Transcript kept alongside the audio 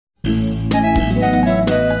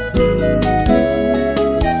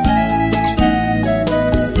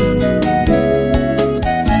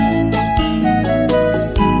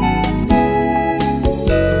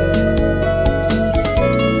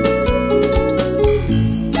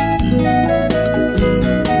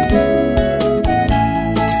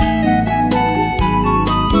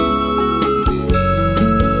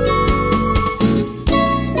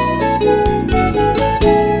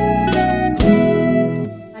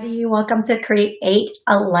Welcome to Create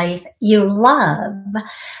a Life You Love,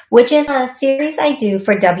 which is a series I do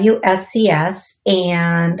for WSCS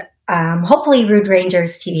and hopefully Rude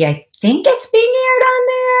Rangers TV. I think it's being aired on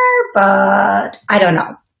there, but I don't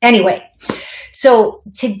know. Anyway, so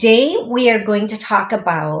today we are going to talk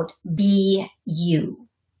about be you.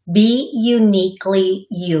 Be uniquely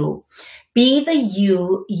you. Be the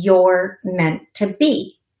you you're meant to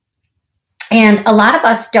be. And a lot of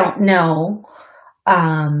us don't know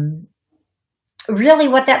really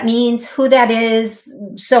what that means, who that is,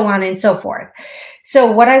 so on and so forth. So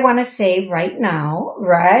what I want to say right now,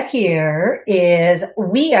 right here, is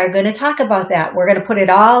we are going to talk about that. We're going to put it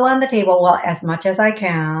all on the table, well, as much as I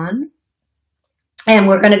can, and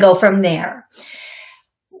we're going to go from there.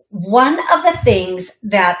 One of the things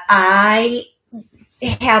that I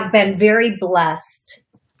have been very blessed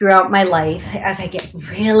throughout my life as I get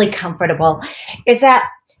really comfortable is that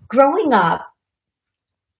growing up,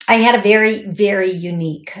 I had a very, very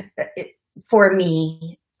unique, for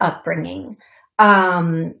me, upbringing.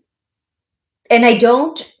 And I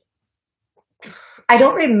don't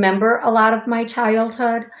remember a lot of my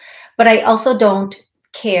childhood, but I also don't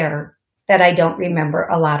care that I don't remember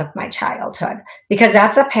a lot of my childhood because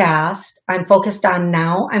that's the past. I'm focused on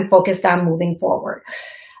now. I'm focused on moving forward.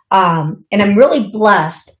 And I'm really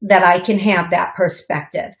blessed that I can have that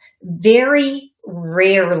perspective. Very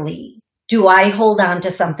rarely do I hold on to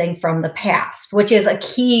something from the past, which is a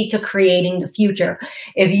key to creating the future.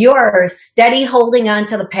 If you're steady holding on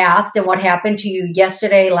to the past and what happened to you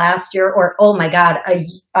yesterday, last year, or, oh my God,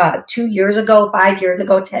 2 years ago, 5 years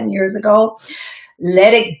ago, 10 years ago,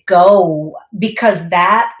 let it go, because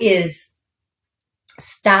that is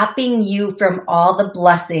stopping you from all the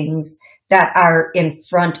blessings that are in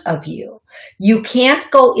front of you. You can't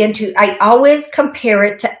go into, I always compare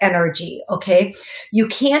it to energy, okay? You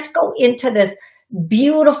can't go into this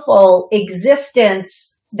beautiful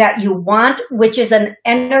existence that you want, which is an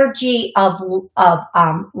energy of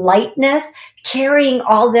lightness, carrying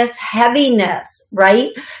all this heaviness,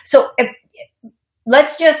 right? So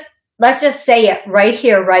let's just say it right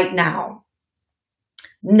here, right now.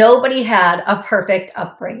 Nobody had a perfect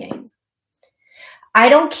upbringing. I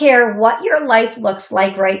don't care what your life looks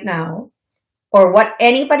like right now or what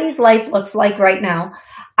anybody's life looks like right now.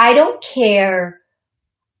 I don't care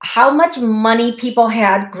how much money people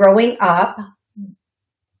had growing up.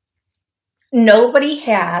 Nobody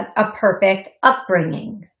had a perfect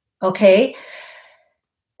upbringing, okay?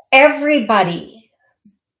 Everybody,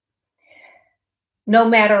 no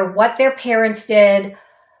matter what their parents did,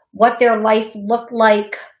 what their life looked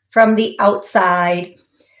like from the outside,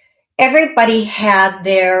 everybody had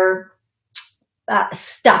their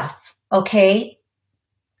stuff, okay?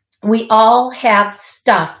 We all have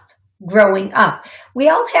stuff growing up. We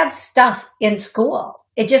all have stuff in school.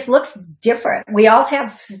 It just looks different. We all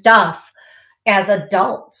have stuff as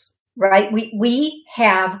adults, right? We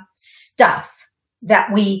have stuff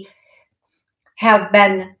that we have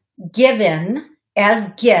been given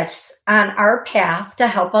as gifts on our path to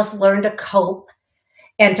help us learn to cope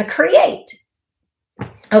and to create.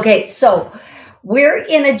 Okay, so we're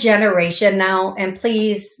in a generation now, and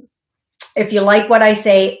please, if you like what I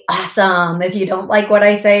say, awesome. If you don't like what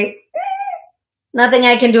I say, nothing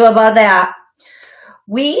I can do about that.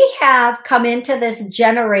 We have come into this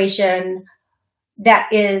generation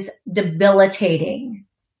that is debilitating.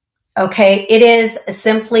 Okay, it is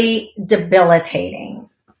simply debilitating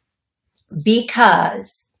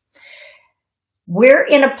because we're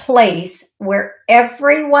in a place where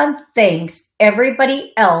everyone thinks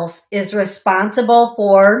everybody else is responsible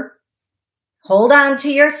for, hold on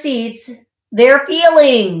to your seats, their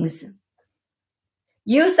feelings.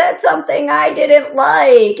 You said something I didn't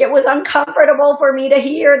like. It was uncomfortable for me to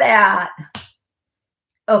hear that.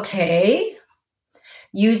 Okay.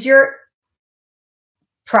 Use your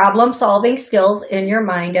problem-solving skills in your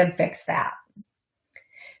mind and fix that.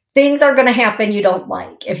 Things are going to happen you don't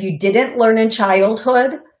like. If you didn't learn in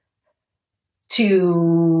childhood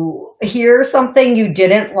to hear something you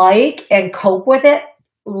didn't like and cope with it,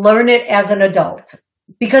 learn it as an adult.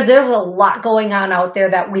 Because there's a lot going on out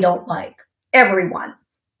there that we don't like. Everyone.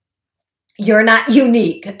 You're not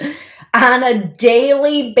unique. On a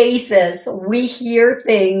daily basis, we hear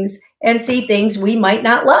things and see things we might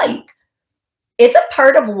not like. It's a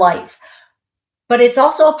part of life, but it's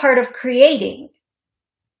also a part of creating.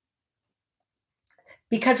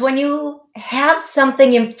 Because when you have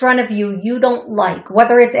something in front of you you don't like,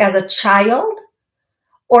 whether it's as a child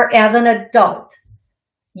or as an adult,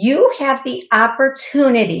 you have the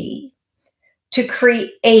opportunity to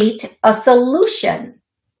create a solution.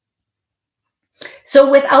 So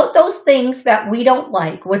without those things that we don't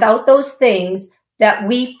like, without those things that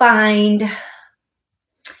we find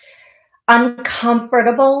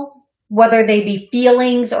uncomfortable, whether they be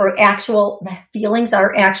feelings or actual feelings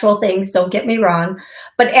are actual things, don't get me wrong,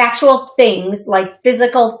 but actual things like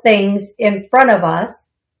physical things in front of us,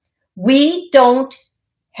 we don't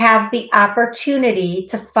have the opportunity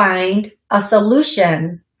to find a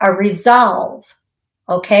solution, a resolve.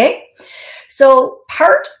 Okay? So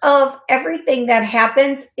part of everything that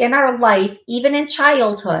happens in our life, even in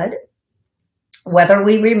childhood, whether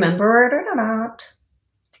we remember it or not,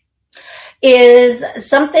 is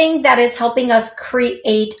something that is helping us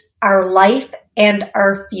create our life and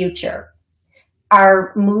our future,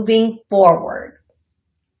 our moving forward.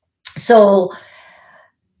 So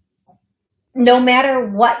no matter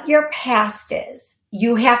what your past is,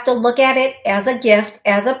 you have to look at it as a gift,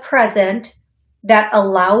 as a present that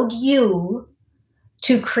allowed you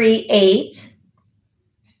to create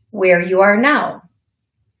where you are now.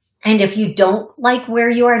 And if you don't like where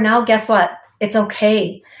you are now, guess what? It's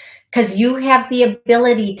okay. Because you have the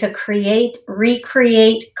ability to create,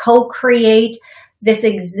 recreate, co-create this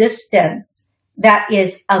existence that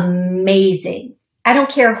is amazing. I don't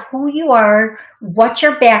care who you are, what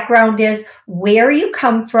your background is, where you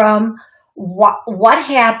come from, what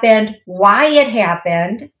happened, why it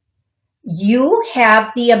happened. You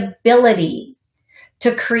have the ability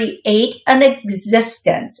to create an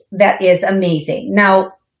existence that is amazing.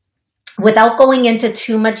 Now, without going into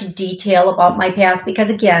too much detail about my past,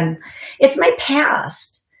 because again, it's my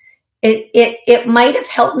past. It might have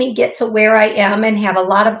helped me get to where I am and have a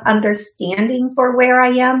lot of understanding for where I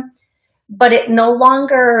am, but it no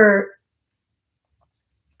longer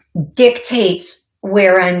dictates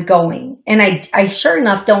where I'm going. And I sure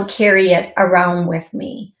enough don't carry it around with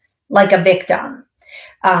me like a victim.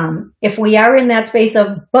 If we are in that space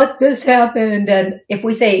of, but this happened, and if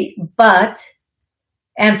we say, but,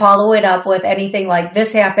 and follow it up with anything like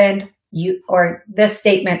this happened, or this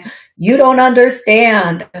statement, you don't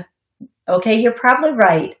understand. Okay, you're probably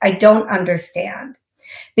right. I don't understand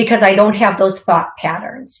because I don't have those thought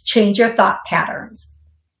patterns. Change your thought patterns.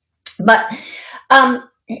 But I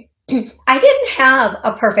didn't have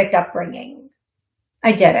a perfect upbringing.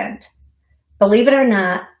 I didn't. Believe it or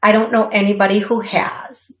not, I don't know anybody who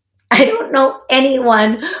has. I don't know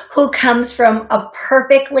anyone who comes from a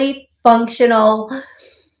perfectly functional,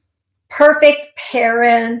 perfect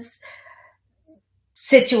parents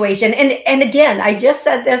situation. And again, I just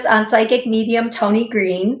said this on Psychic Medium Toni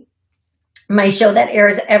Green, my show that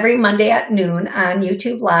airs every Monday at noon on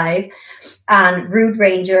YouTube Live, on Rude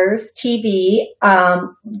Rangers TV.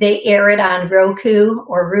 They air it on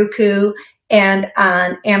Roku, and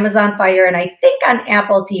on Amazon Fire, and I think on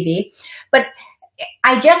Apple TV. But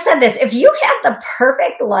I just said this, if you have the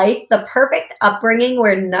perfect life, the perfect upbringing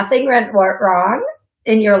where nothing went wrong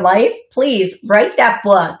in your life, please write that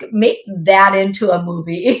book, make that into a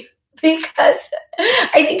movie, because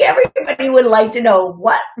I think everybody would like to know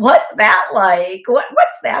what's that like,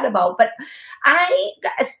 what's that about. But I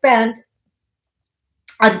spent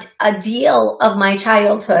a deal of my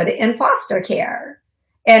childhood in foster care.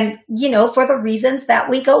 And, for the reasons that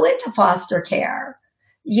we go into foster care,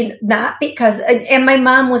 not because, and my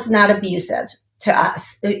mom was not abusive to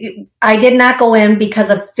us. I did not go in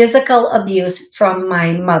because of physical abuse from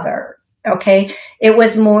my mother. Okay. It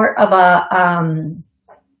was more of a,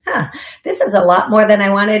 this is a lot more than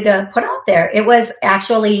I wanted to put out there. It was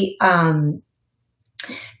actually,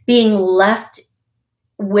 being left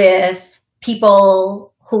with people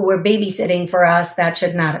who were babysitting for us that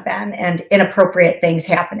should not have been, and inappropriate things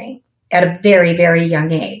happening at a very, very young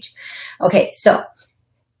age. Okay, so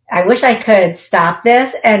I wish I could stop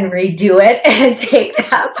this and redo it and take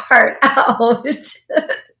that part out.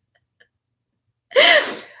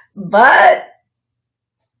 But,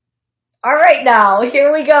 all right now,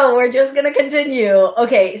 here we go. We're just going to continue.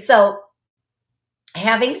 Okay, so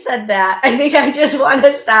having said that, I think I just want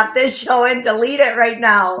to stop this show and delete it right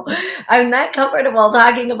now. I'm not comfortable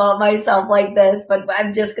talking about myself like this, but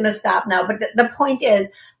I'm just going to stop now. But the point is,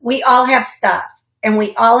 we all have stuff, and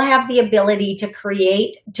we all have the ability to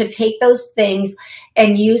create, to take those things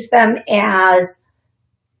and use them as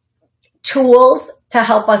tools to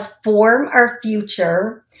help us form our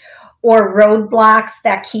future, or roadblocks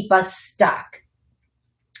that keep us stuck.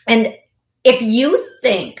 And if you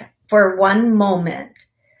think for one moment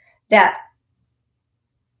that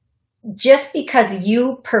just because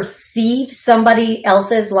you perceive somebody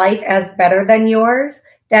else's life as better than yours,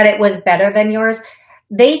 that it was better than yours,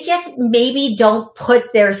 they just maybe don't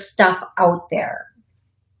put their stuff out there.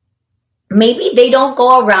 Maybe they don't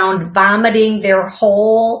go around vomiting their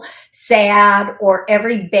whole sad or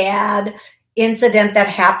every bad incident that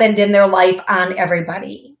happened in their life on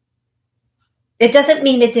everybody. It doesn't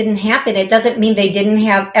mean it didn't happen. It doesn't mean they didn't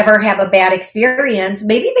ever have a bad experience.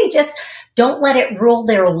 Maybe they just don't let it rule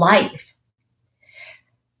their life.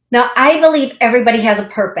 Now, I believe everybody has a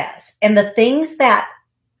purpose, and the things that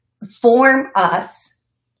form us,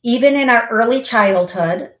 even in our early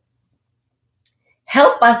childhood,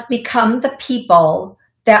 help us become the people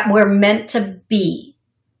that we're meant to be.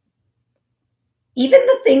 Even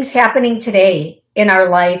the things happening today in our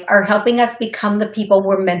life are helping us become the people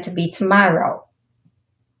we're meant to be tomorrow.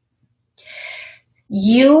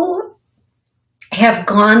 You have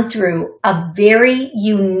gone through a very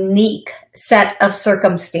unique set of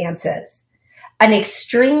circumstances, an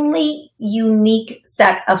extremely unique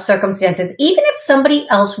set of circumstances. Even if somebody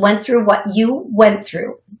else went through what you went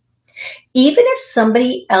through, even if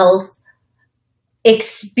somebody else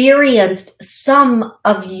experienced some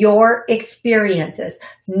of your experiences,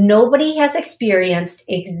 nobody has experienced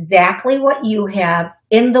exactly what you have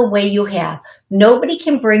in the way you have. Nobody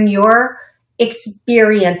can bring your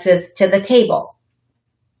experiences to the table.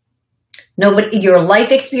 Nobody, your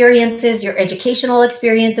life experiences, your educational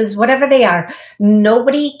experiences, whatever they are,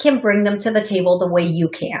 nobody can bring them to the table the way you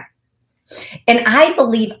can. And I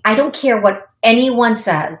believe, I don't care what anyone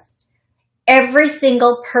says, every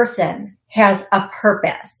single person has a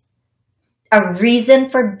purpose, a reason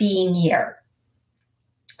for being here,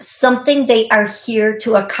 something they are here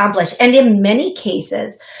to accomplish. And in many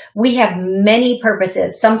cases, we have many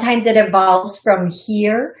purposes. Sometimes it evolves from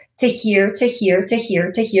here to here to here to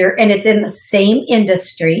here to here, and it's in the same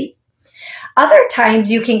industry. Other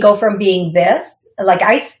times you can go from being this, like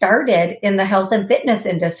I started in the health and fitness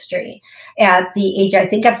industry at the age, I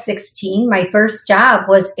think, of 16. My first job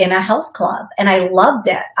was in a health club, and I loved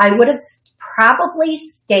it. I would have probably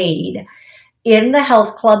stayed in the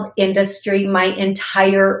health club industry my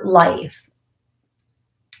entire life.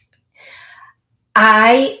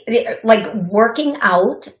 Like working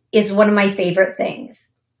out is one of my favorite things.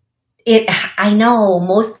 I know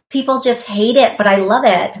most people just hate it, but I love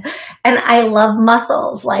it. And I love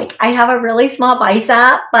muscles. Like I have a really small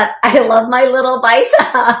bicep, but I love my little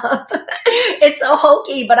bicep. It's so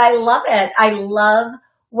hokey, but I love it. I love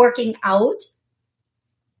working out.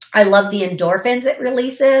 I love the endorphins it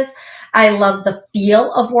releases. I love the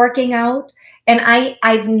feel of working out. And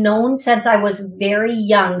I've known since I was very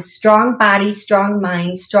young, strong body, strong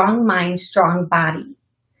mind, strong body.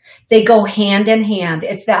 They go hand in hand.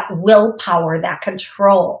 It's that willpower, that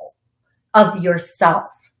control of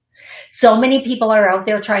yourself. So many people are out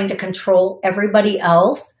there trying to control everybody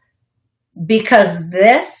else because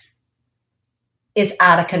this is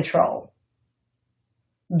out of control.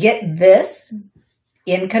 Get this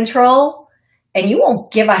in control, and you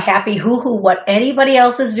won't give a happy hoo-hoo what anybody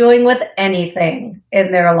else is doing with anything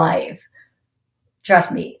in their life.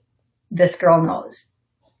 Trust me, this girl knows.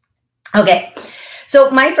 Okay. So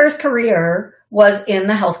my first career was in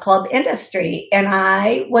the health club industry, and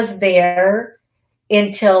I was there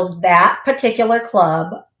until that particular club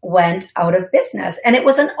went out of business. And it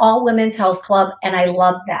was an all-women's health club, and I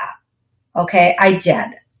loved that. Okay, I did.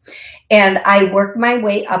 And I worked my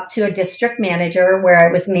way up to a district manager where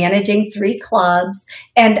I was managing 3 clubs,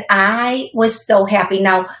 and I was so happy.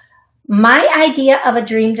 Now, my idea of a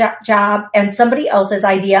dream job and somebody else's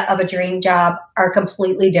idea of a dream job are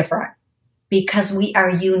completely different. Because we are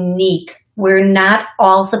unique. We're not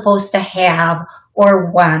all supposed to have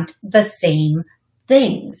or want the same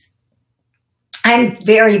things. I'm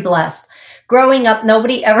very blessed. Growing up,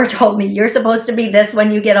 nobody ever told me, you're supposed to be this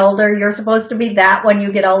when you get older. You're supposed to be that when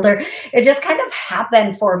you get older. It just kind of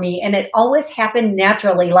happened for me. And it always happened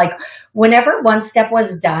naturally. Like whenever one step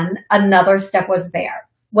was done, another step was there.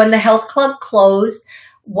 When the health club closed,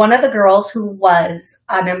 one of the girls who was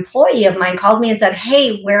an employee of mine called me and said,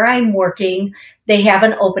 hey, where I'm working, they have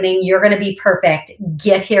an opening. You're going to be perfect.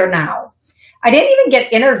 Get here now. I didn't even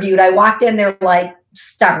get interviewed. I walked in there like,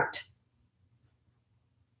 start.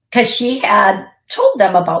 Because she had told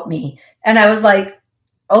them about me. And I was like,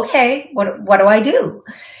 okay, what do I do?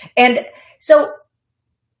 And so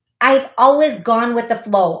I've always gone with the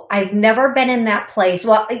flow. I've never been in that place.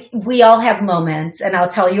 Well, we all have moments, and I'll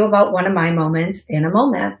tell you about one of my moments in a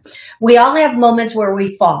moment. We all have moments where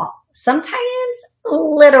we fall, sometimes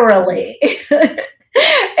literally.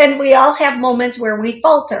 And we all have moments where we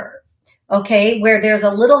falter, okay, where there's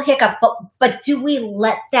a little hiccup. But do we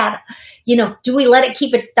let that, do we let it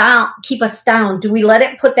keep us down? Do we let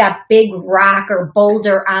it put that big rock or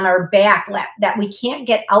boulder on our back that we can't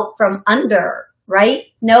get out from under? Right?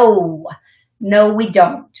 No, we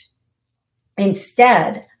don't.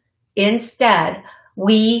 Instead,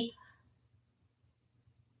 we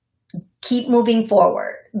keep moving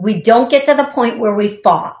forward. We don't get to the point where we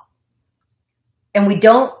fall. And we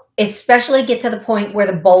don't especially get to the point where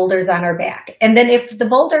the boulder's on our back. And then if the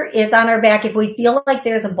boulder is on our back, if we feel like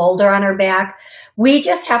there's a boulder on our back, we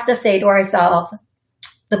just have to say to ourselves,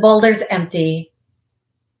 the boulder's empty.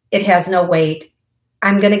 It has no weight.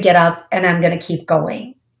 I'm going to get up and I'm going to keep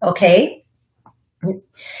going. Okay?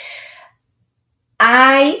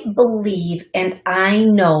 I believe and I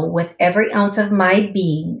know with every ounce of my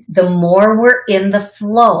being, the more we're in the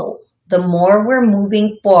flow, the more we're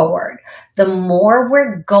moving forward, the more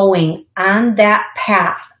we're going on that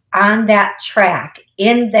path, on that track,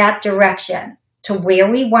 in that direction to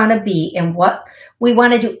where we want to be and what we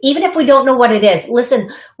want to do, even if we don't know what it is.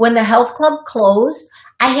 Listen, when the health club closed,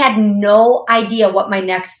 I had no idea what my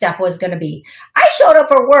next step was going to be. I showed up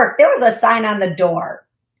for work. There was a sign on the door.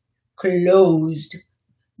 Closed,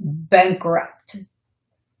 bankrupt.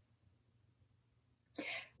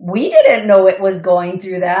 We didn't know it was going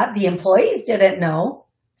through that. The employees didn't know.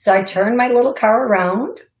 So I turned my little car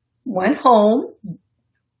around, went home.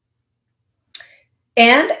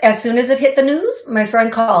 And as soon as it hit the news, my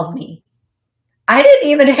friend called me. I didn't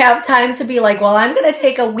even have time to be like, well, I'm going to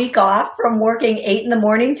take a week off from working 8 in the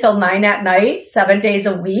morning till 9 at night, 7 days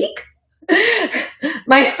a week.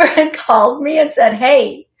 My friend called me and said,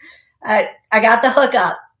 hey, I got the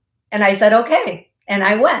hookup. And I said, okay. And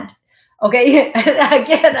I went. Okay. And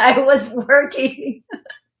again, I was working.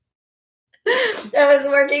 I was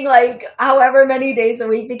working like however many days a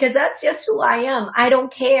week because that's just who I am. I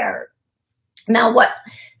don't care. Now, what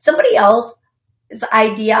somebody else's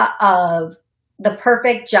idea of the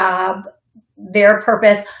perfect job, their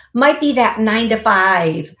purpose might be that 9 to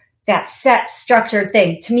 5, that set structured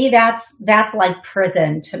thing. To me, that's like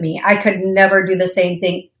prison to me. I could never do the same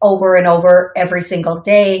thing over and over every single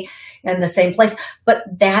day in the same place. But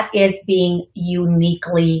that is being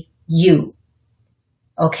uniquely you.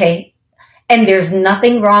 Okay? And there's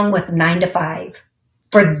nothing wrong with 9 to 5.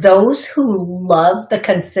 For those who love the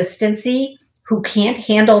consistency, who can't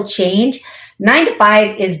handle change, 9 to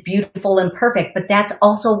 5 is beautiful and perfect. But that's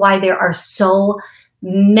also why there are so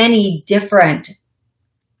many different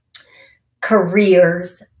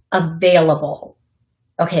careers available.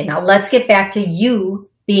 Okay, now let's get back to you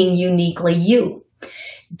being uniquely you.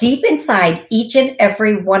 Deep inside each and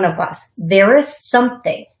every one of us, there is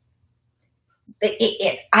something.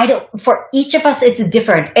 For each of us, it's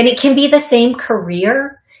different. And it can be the same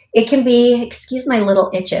career. It can be, excuse my little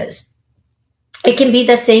itches. It can be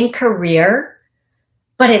the same career,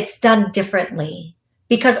 but it's done differently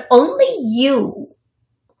because only you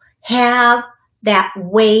have that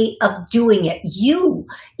way of doing it. You,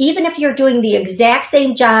 even if you're doing the exact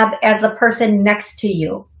same job as the person next to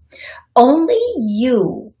you, only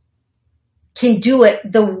you can do it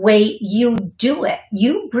the way you do it.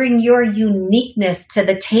 You bring your uniqueness to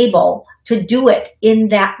the table to do it in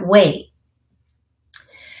that way.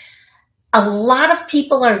 A lot of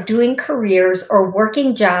people are doing careers or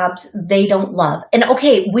working jobs they don't love. And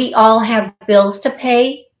okay, we all have bills to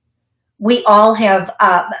pay. We all have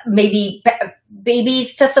maybe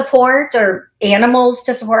babies to support or animals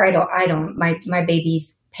to support. My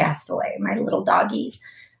babies passed away, my little doggies.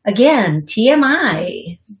 Again,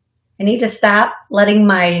 TMI. I need to stop letting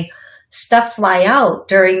my stuff fly out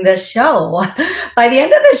during this show. By the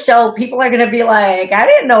end of the show, people are going to be like, I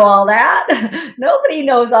didn't know all that. Nobody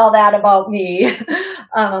knows all that about me.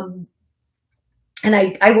 And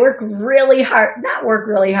I work really hard, not work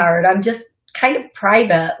really hard. I'm just kind of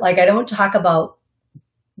private. Like I don't talk about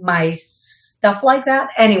my stuff like that.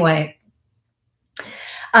 Anyway,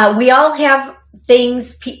 we all have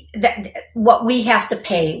things what we have to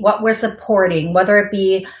pay, what we're supporting, whether it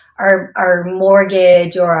be our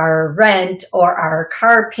mortgage or our rent or our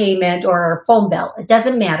car payment or our phone bill. It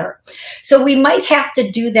doesn't matter. So we might have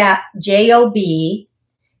to do that job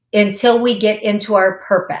until we get into our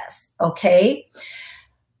purpose. Okay.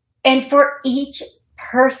 And for each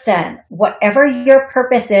person, whatever your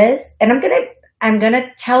purpose is, and I'm going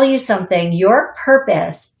to tell you something. Your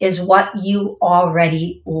purpose is what you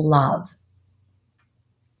already love.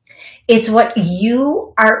 It's what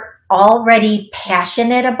you are already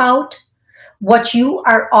passionate about, what you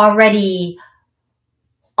are already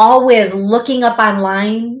always looking up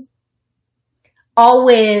online,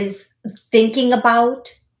 always thinking about,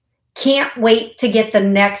 can't wait to get the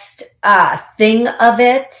next thing of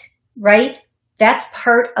it, right? That's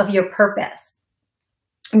part of your purpose.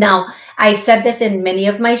 Now, I've said this in many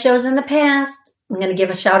of my shows in the past. I'm going to give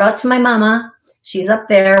a shout out to my mama. She's up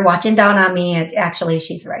there watching down on me. And actually,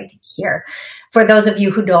 she's right here. For those of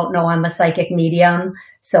you who don't know, I'm a psychic medium.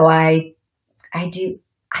 So I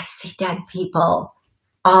see dead people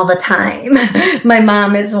all the time. My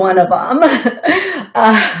mom is one of them.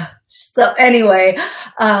 So anyway,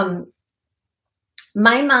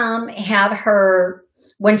 my mom had her,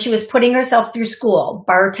 when she was putting herself through school,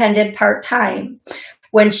 bartended part-time.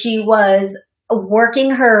 When she was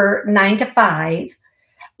working her 9 to 5,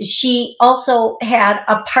 she also had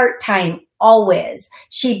a part-time always.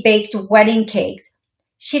 She baked wedding cakes.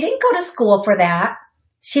 She didn't go to school for that.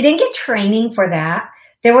 She didn't get training for that.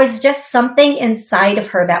 There was just something inside of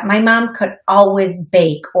her that my mom could always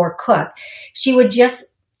bake or cook. She would just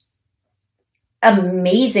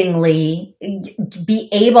amazingly be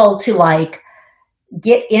able to like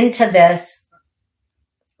get into this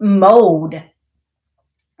mode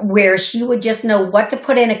where she would just know what to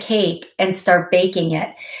put in a cake and start baking it.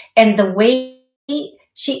 And the way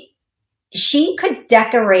she could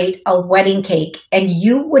decorate a wedding cake and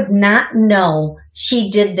you would not know she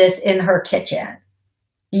did this in her kitchen.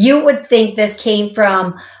 You would think this came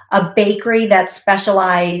from a bakery that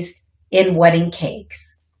specialized in wedding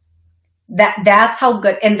cakes. That's how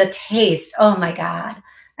good. And the taste, oh my God,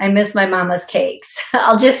 I miss my mama's cakes.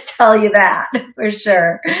 I'll just tell you that for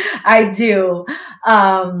sure. I do.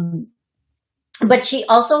 But she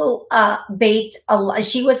also baked a lot.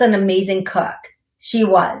 She was an amazing cook. She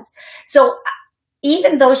was. So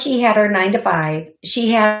even though she had her 9 to 5,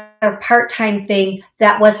 she had a part-time thing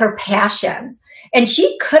that was her passion. And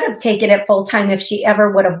she could have taken it full-time if she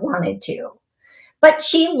ever would have wanted to. But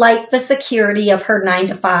she liked the security of her 9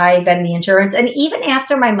 to 5 and the insurance. And even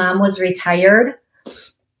after my mom was retired,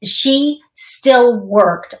 she still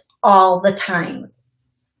worked all the time.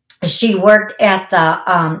 She worked at the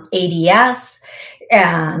ADS,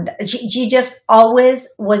 and she just always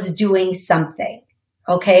was doing something.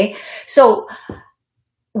 Okay. So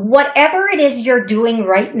whatever it is you're doing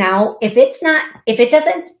right now, if it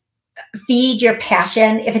doesn't feed your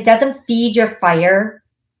passion, if it doesn't feed your fire,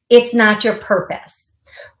 it's not your purpose.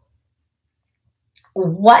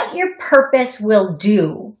 What your purpose will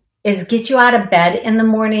do is get you out of bed in the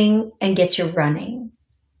morning and get you running.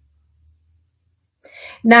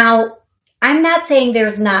 Now, I'm not saying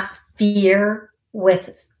there's not fear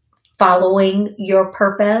with following your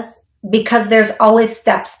purpose, because there's always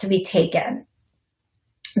steps to be taken.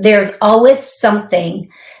 There's always something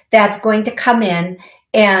that's going to come in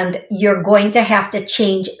and you're going to have to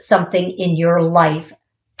change something in your life,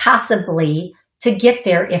 possibly to get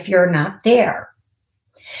there if you're not there.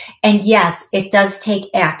 And yes, it does take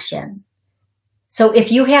action. So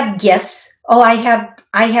if you have gifts, oh,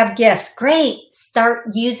 I have gifts. Great. Start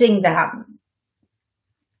using them.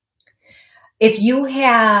 If you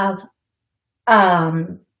have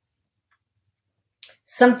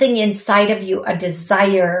something inside of you, a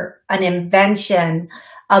desire, an invention,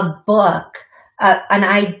 a book, an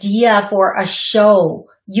idea for a show,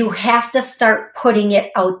 you have to start putting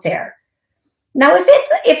it out there. Now, if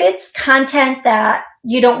it's content that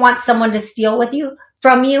you don't want someone to steal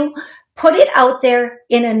from you, put it out there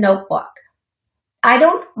in a notebook.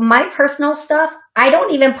 My personal stuff, I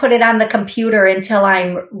don't even put it on the computer until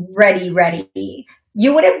I'm ready.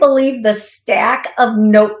 You wouldn't believe the stack of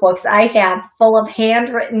notebooks I have full of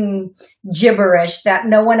handwritten gibberish that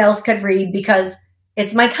no one else could read because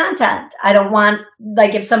it's my content. I don't want,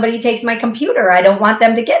 like, if somebody takes my computer, I don't want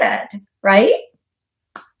them to get it, right?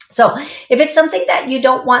 So if it's something that you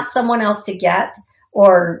don't want someone else to get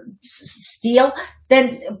or steal,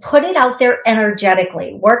 then put it out there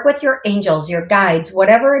energetically. Work with your angels, your guides,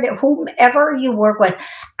 whomever you work with.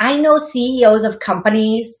 I know CEOs of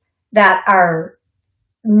companies that are,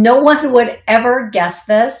 no one would ever guess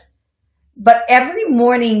this, but every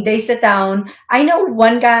morning they sit down. I know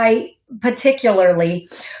one guy particularly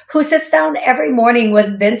who sits down every morning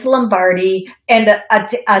with Vince Lombardi, and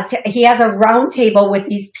he has a round table with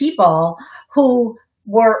these people who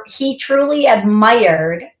he truly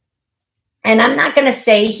admired. And I'm not going to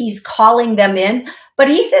say he's calling them in, but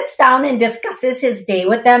he sits down and discusses his day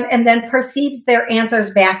with them and then perceives their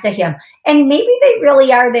answers back to him. And maybe they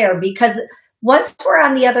really are there, because once we're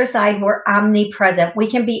on the other side, we're omnipresent. We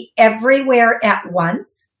can be everywhere at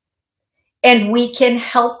once, and we can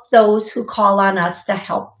help those who call on us to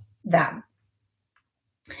help them.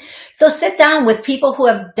 So sit down with people who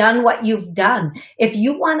have done what you've done. If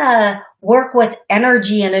you want to work with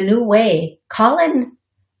energy in a new way, call in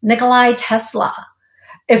Nikola Tesla.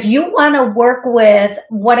 If you want to work with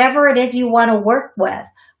whatever it is you want to work with,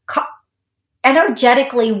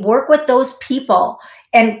 energetically work with those people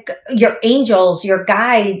And your angels, your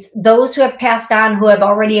guides, those who have passed on, who have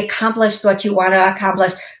already accomplished what you want to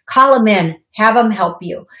accomplish, call them in, have them help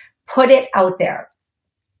you. Put it out there.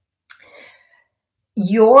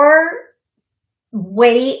 Your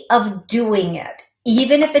way of doing it,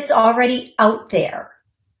 even if it's already out there,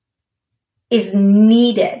 is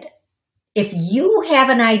needed. If you have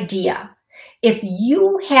an idea, if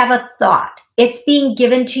you have a thought, it's being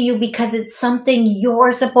given to you because it's something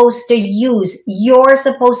you're supposed to use. You're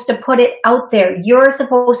supposed to put it out there. You're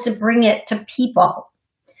supposed to bring it to people.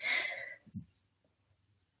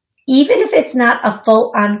 Even if it's not a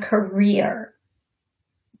full-on career,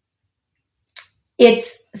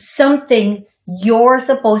 it's something you're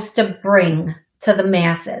supposed to bring to the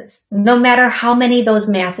masses, no matter how many those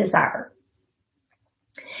masses are.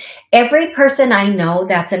 Every person I know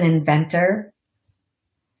that's an inventor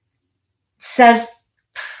says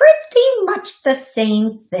pretty much the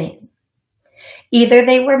same thing. Either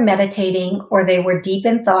they were meditating, or they were deep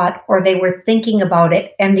in thought, or they were thinking about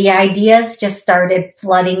it, and the ideas just started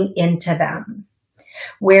flooding into them.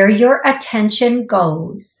 Where your attention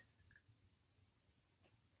goes,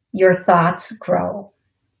 your thoughts grow.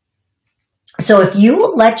 So if you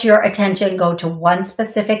let your attention go to one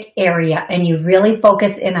specific area and you really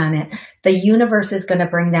focus in on it, the universe is going to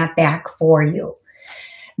bring that back for you.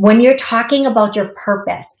 When you're talking about your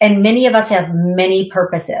purpose, and many of us have many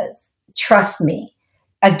purposes, trust me.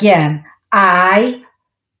 Again, I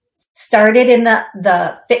started in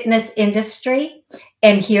the fitness industry,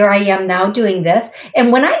 and here I am now doing this.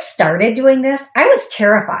 And when I started doing this, I was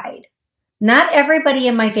terrified. Not everybody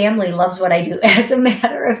in my family loves what I do. As a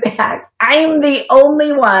matter of fact, I'm the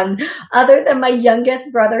only one, other than my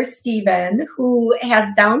youngest brother, Steven, who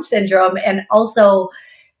has Down syndrome and also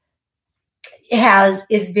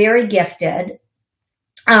is very gifted.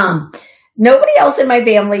 Nobody else in my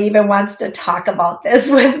family even wants to talk about this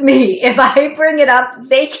with me. If I bring it up,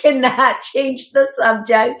 they cannot change the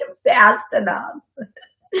subject fast enough.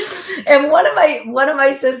 And one of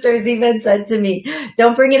my sisters even said to me,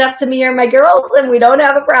 don't bring it up to me or my girls, and we don't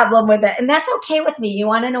have a problem with it. And that's okay with me. You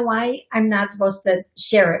want to know why? I'm not supposed to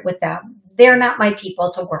share it with them. They're not my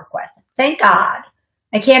people to work with. Thank God.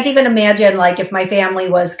 I can't even imagine, like, if my family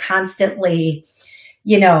was constantly,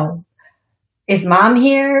 is mom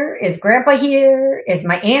here? Is grandpa here? Is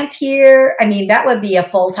my aunt here? I mean, that would be a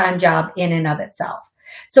full-time job in and of itself.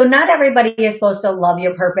 So not everybody is supposed to love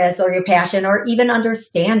your purpose or your passion or even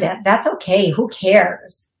understand it. That's okay. Who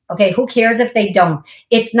cares? Okay, who cares if they don't?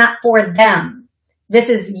 It's not for them. This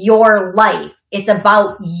is your life. It's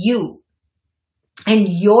about you. And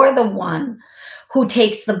you're the one who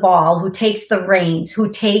takes the ball, who takes the reins, who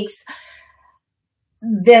takes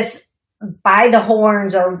this by the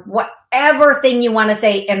horns or whatever thing you want to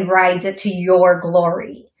say and rides it to your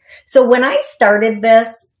glory. So when I started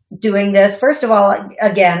doing this, first of all,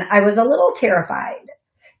 again, I was a little terrified.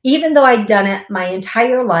 Even though I'd done it my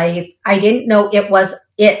entire life, I didn't know it was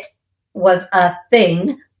a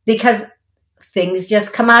thing, because things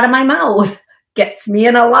just come out of my mouth. Gets me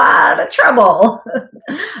in a lot of trouble.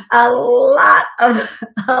 a lot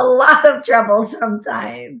of trouble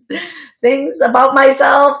sometimes. Things about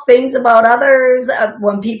myself, things about others.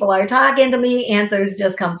 When people are talking to me, answers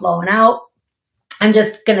just come flowing out. I'm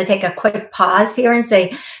just going to take a quick pause here and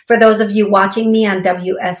say, for those of you watching me on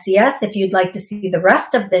WSCS, if you'd like to see the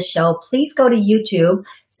rest of this show, please go to YouTube,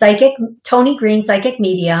 Toni Green, Psychic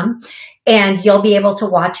Medium, and you'll be able to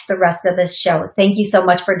watch the rest of this show. Thank you so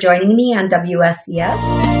much for joining me on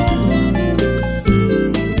WSCS.